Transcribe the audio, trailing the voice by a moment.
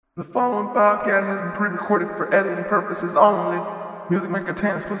The following podcast has been pre-recorded for editing purposes only. Music may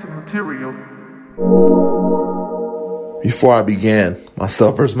contain explicit material. Before I began,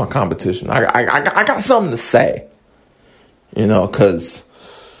 myself versus my competition, I got something to say. Because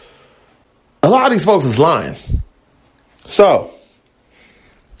a lot of these folks is lying. So,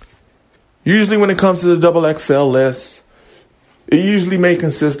 usually when it comes to the XXL list, it usually may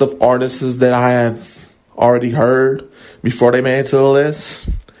consist of artists that I have already heard before they made it to the list.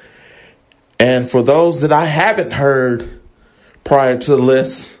 And for those that I haven't heard prior to the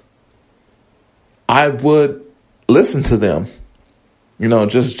list, I would listen to them,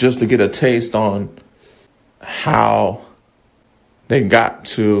 just to get a taste on how they got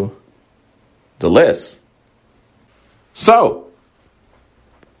to the list. So,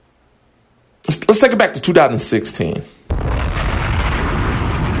 let's take it back to 2016.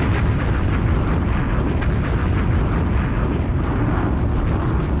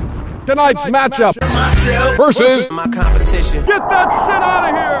 Tonight's matchup versus my competition. Get that shit out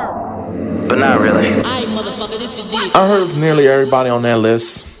of here! But not really. I heard of nearly everybody on that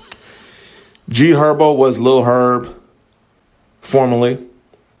list. G Herbo was Lil Herb, formerly.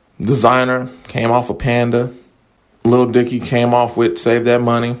 Designer came off of Panda. Lil Dicky came off with Save That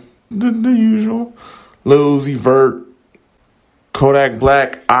Money. The usual. Lil Uzi Vert, Kodak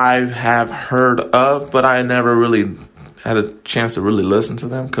Black, I have heard of, but I never really had a chance to really listen to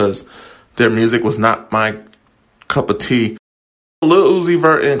them because their music was not my cup of tea. Lil Uzi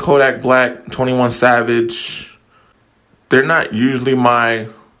Vert and Kodak Black, 21 Savage, they're not usually my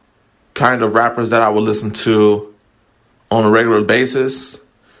kind of rappers that I would listen to on a regular basis,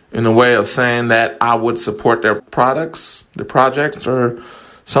 in a way of saying that I would support their products, their projects, or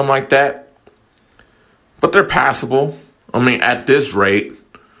something like that. But they're passable. I mean, at this rate,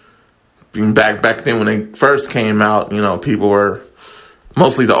 back then when they first came out, people were,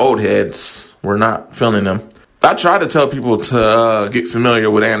 mostly the old heads, were not feeling them. I tried to tell people to get familiar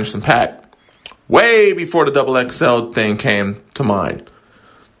with Anderson .Paak way before the XXL thing came to mind.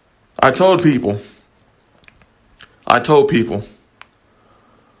 I told people, I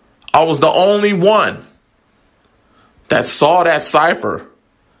was the only one that saw that cipher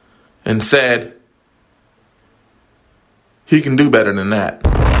and said, he can do better than that.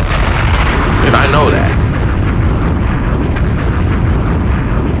 And I know that.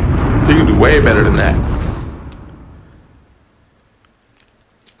 He can do way better than that.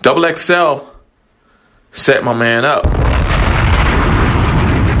 XXL set my man up.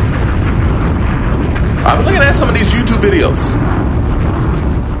 I've been looking at some of these YouTube videos.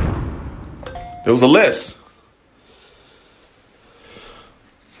 There was a list.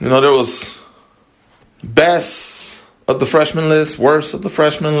 There was best of the freshman list, worst of the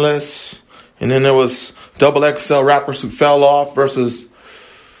freshman list. And then there was XXL rappers who fell off versus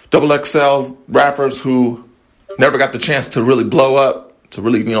XXL rappers who never got the chance to really blow up, to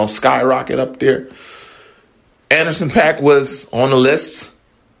really, skyrocket up there. Anderson .Paak was on the list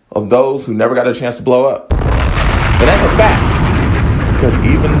of those who never got a chance to blow up. And that's a fact. Because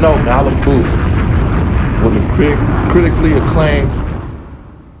even though Malibu was a critically acclaimed,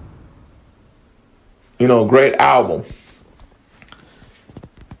 great album,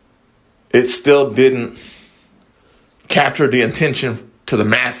 it still didn't capture the attention to the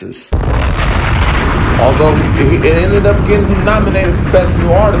masses. Although it ended up getting him nominated for Best New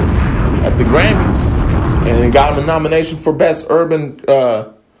Artist at the Grammys. And it got him a nomination for Best Urban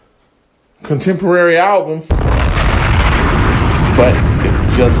Contemporary Album. But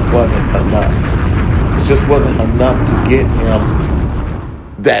it just wasn't enough. It just wasn't enough to get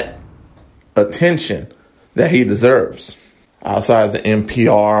him that attention that he deserves. Outside of the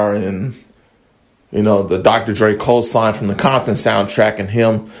NPR and, the Dr. Dre co-sign from the Compton soundtrack and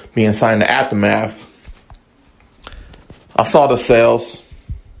him being signed to Aftermath. I saw the sales.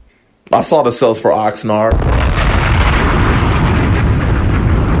 I saw the sales for Oxnard.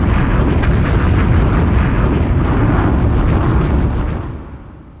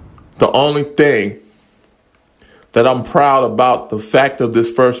 The only thing that I'm proud about the fact of this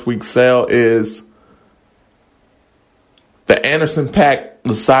first week's sale is that Anderson .Paak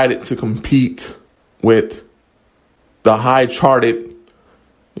decided to compete with the high charted,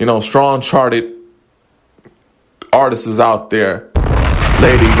 strong charted artists out there.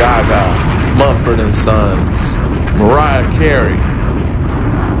 Lady Gaga, Mumford & Sons, Mariah Carey.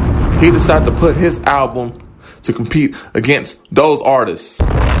 He decided to put his album to compete against those artists.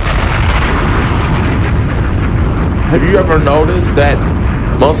 Have you ever noticed that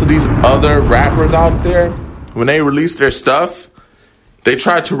most of these other rappers out there, when they release their stuff, They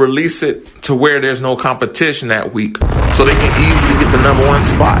try to release it to where there's no competition that week, so they can easily get the number one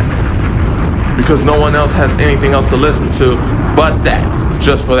spot, because no one else has anything else to listen to but that,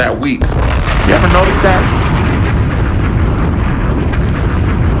 just for that week. You ever notice that?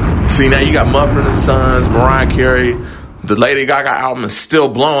 See, now you got Mumford & Sons, Mariah Carey, the Lady Gaga album is still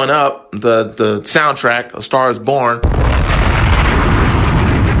blowing up. The soundtrack, A Star Is Born.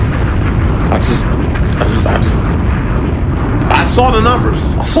 I saw the numbers.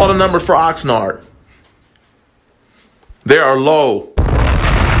 I saw the numbers for Oxnard. They are low.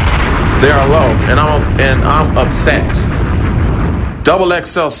 They are low, and I'm upset. Double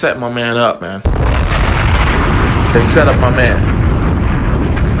XL set my man up, man. They set up my man.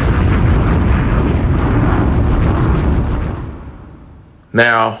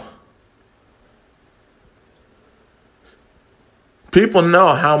 Now, people know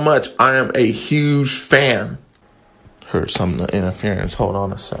how much I am a huge fan. Heard some interference. Hold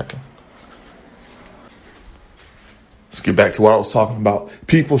on a second. Let's get back to what I was talking about.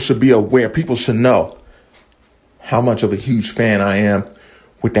 People should be aware. People should know how much of a huge fan I am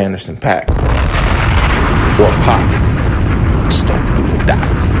with Anderson .Paak. Or Pop. Just don't forget the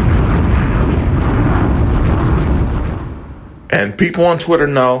dot. And people on Twitter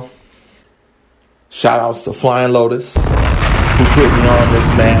know. Shout outs to Flying Lotus, who put me on this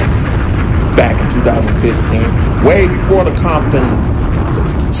map back in 2015. Way before the Compton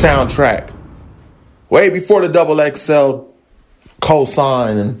soundtrack. Way before the Double XL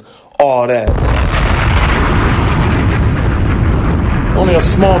cosign and all that. Only a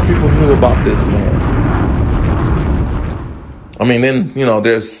small people knew about this, man. I mean, then,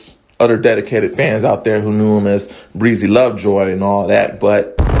 there's other dedicated fans out there who knew him as Breezy Lovejoy and all that,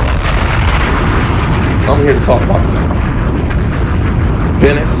 but I'm here to talk about him now.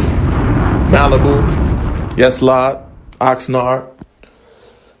 Venice, Malibu, yes, L.I.A.R.S, Oxnard,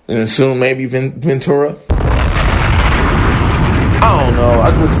 and then soon maybe Ventura. I don't know.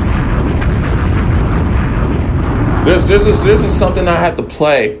 There's just something I had to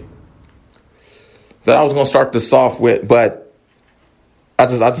play that I was gonna start this off with, but I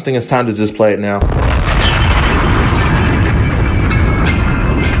just think it's time to just play it now.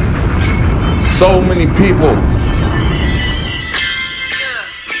 So many people.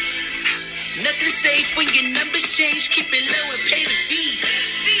 Nothing safe when your numbers change. Keep it low and pay the fee.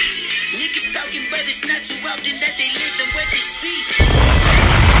 Niggas talking, but it's not too often that they live and what they speak.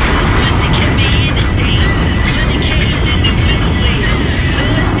 Pussy kept me entertained. Money came in the winter way.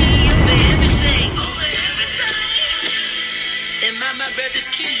 Loyalty over everything. And my brother's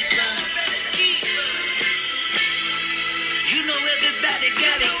keeper. You know everybody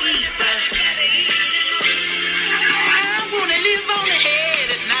gotta eat, but I wanna live on the head,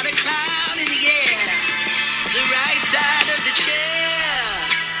 if not a cloud in the air. The right side of the chair.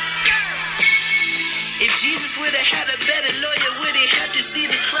 If Jesus would have had a better lawyer, would he have to see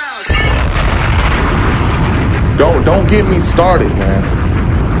the cross? Don't get me started, man.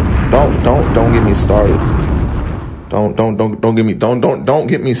 Don't get me started. Don't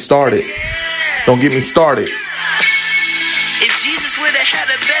get me started. Don't get me started. If Jesus would have had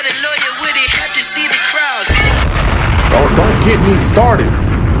a better lawyer, would he have to see the cross? Don't get me started.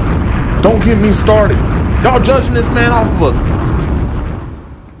 Don't get me started. Y'all judging this man off of a...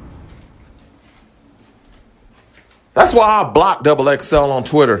 That's why I blocked Double XL on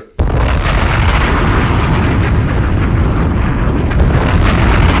Twitter.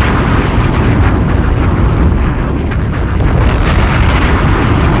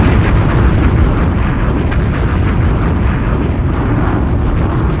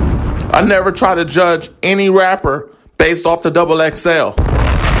 I never try to judge any rapper based off the Double XL.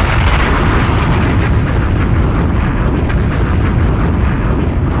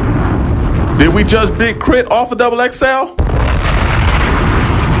 Did we judge Big Crit off of Double XL?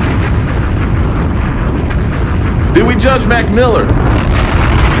 Did we judge Mac Miller?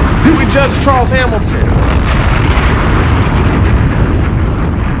 Did we judge Charles Hamilton?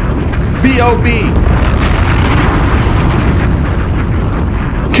 B.O.B.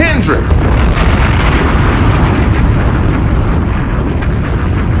 Kendrick.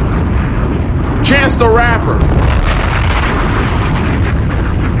 Chance the Rapper.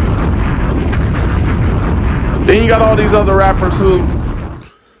 Then you got all these other rappers who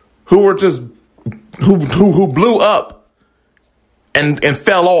were just who blew up and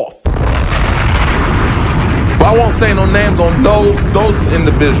fell off. But I won't say no names on those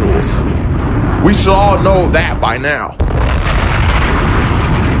individuals. We should all know that by now.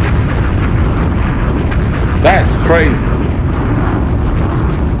 That's crazy.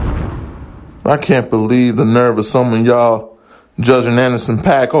 I can't believe the nerve of some of y'all judging Anderson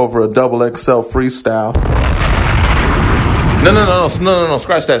 .Paak over a double XL freestyle. No.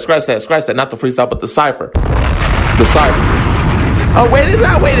 Scratch that. Not the freestyle, but the cipher. The cipher. I waited.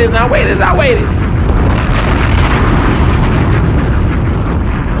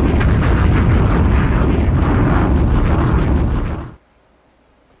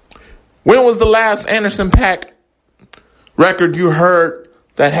 When was the last Anderson .Paak record you heard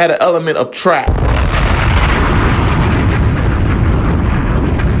that had an element of trap?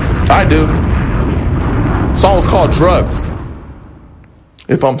 I do. The song was called Drugs.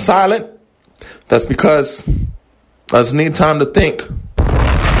 If I'm silent, that's because I just need time to think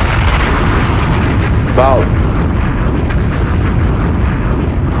about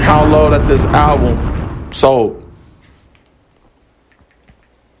how low that this album sold.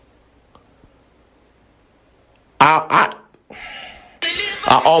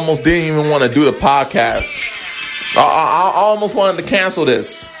 I almost didn't even want to do the podcast. I almost wanted to cancel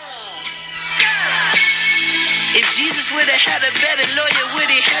this. If Jesus would have had a better lawyer, would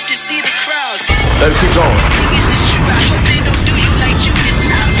he have to see the cross? Let's keep going. This is true. I hope they don't do you like Judas.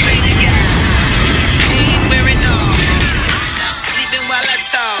 I pray to God. Ain't wearing off. Sleeping while I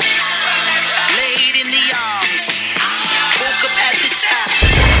talk. Laid in the arms. Woke up at the top.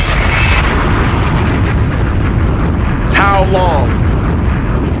 How long?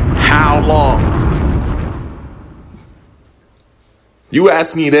 You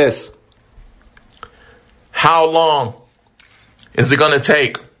ask me this. How long is it going to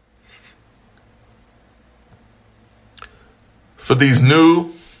take for these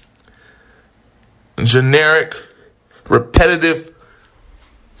new, generic, repetitive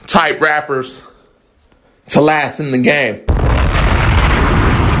type rappers to last in the game?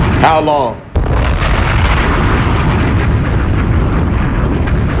 How long?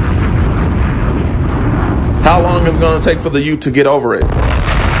 How long is it going to take for the youth to get over it?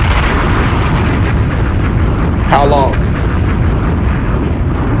 How long?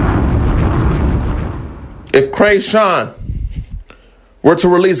 If Krayshawn were to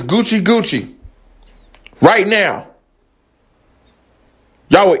release Gucci right now,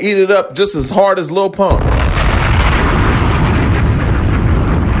 y'all would eat it up just as hard as Lil Pump.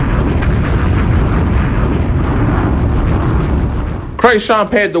 Krayshawn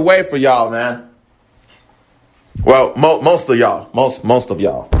paved the way for y'all, man. Well, most of y'all. Most of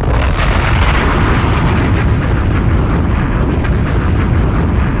y'all.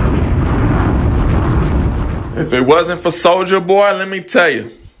 If it wasn't for Soulja Boy, let me tell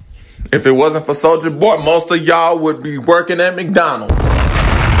you. If it wasn't for Soulja Boy, most of y'all would be working at McDonald's.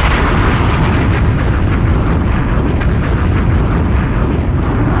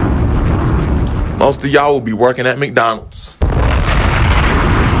 Most of y'all will be working at McDonald's.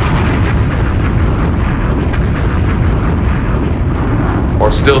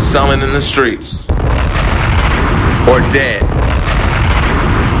 Or still selling in the streets. Or dead.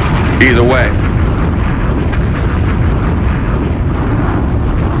 Either way.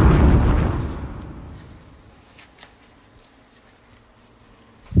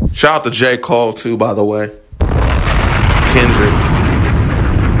 Shout out to J. Cole too, by the way. Kendrick.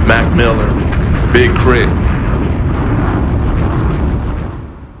 Mac Miller. Big Crit.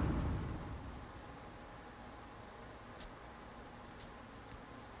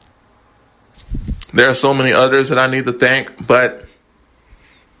 There are so many others that I need to thank, but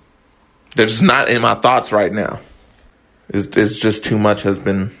they're just not in my thoughts right now. It's just too much has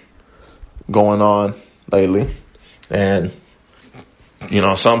been going on lately. And, you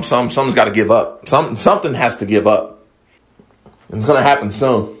know, something's got to give up. Something has to give up. It's going to happen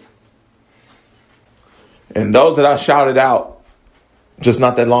soon. And those that I shouted out just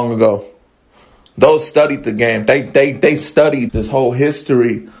not that long ago, those studied the game. They studied this whole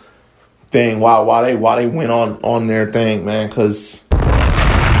history thing while they went on their thing, man, because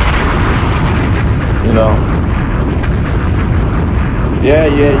you know, yeah,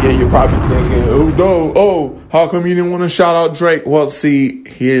 you're probably thinking, how come you didn't want to shout out Drake? Well, see,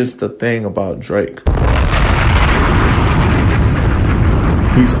 here's the thing about Drake.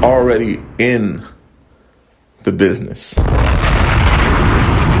 He's already in the business.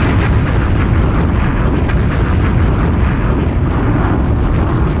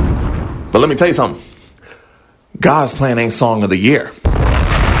 But let me tell you something. God's Plan ain't Song of the Year.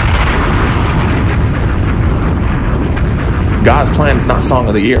 God's Plan is not Song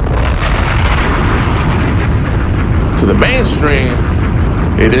of the Year. To the mainstream,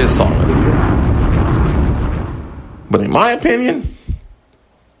 it is Song of the Year. But in my opinion,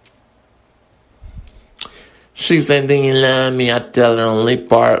 she said, do you love me? I tell her only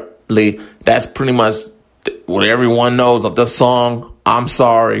partly. That's pretty much what everyone knows of the song, I'm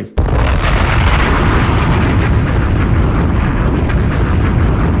Sorry.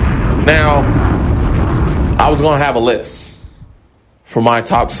 Now, I was going to have a list for my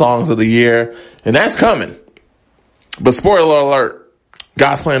top songs of the year, and that's coming. But spoiler alert,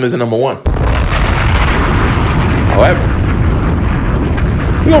 God's Plan isn't number one. However,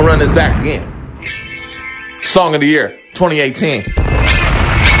 we're going to run this back again. Song of the year, 2018.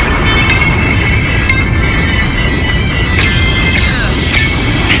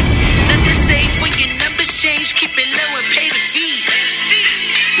 Nothing safe when your numbers change. Keep it low and pay the fee.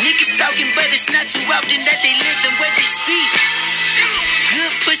 Niggas talking, but it's not too often that they live and what they speak.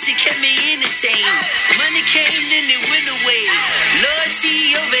 Good pussy kept me entertained. Money came, then it went away.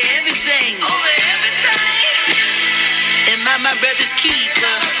 Loyalty over everything. Over everything. Am I my brother's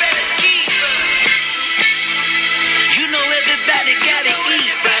keeper? You know everybody gotta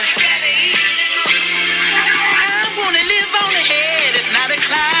eat, bruh. I wanna live on the head, if not a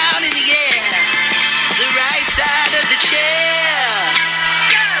cloud in the air. The right side of the chair.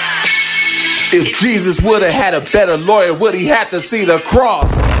 If Jesus would have had a better lawyer, would he have to see the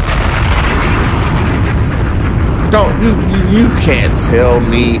cross? Don't you can't tell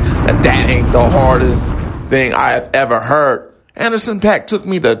me that ain't the hardest thing I have ever heard. Anderson .Paak took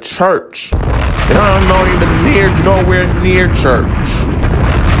me to church, and I'm not even nowhere near church.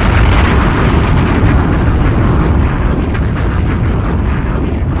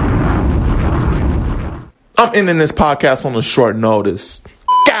 I'm ending this podcast on a short notice.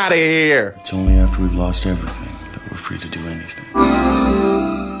 Get out of here. It's only after we've lost everything that we're free to do anything.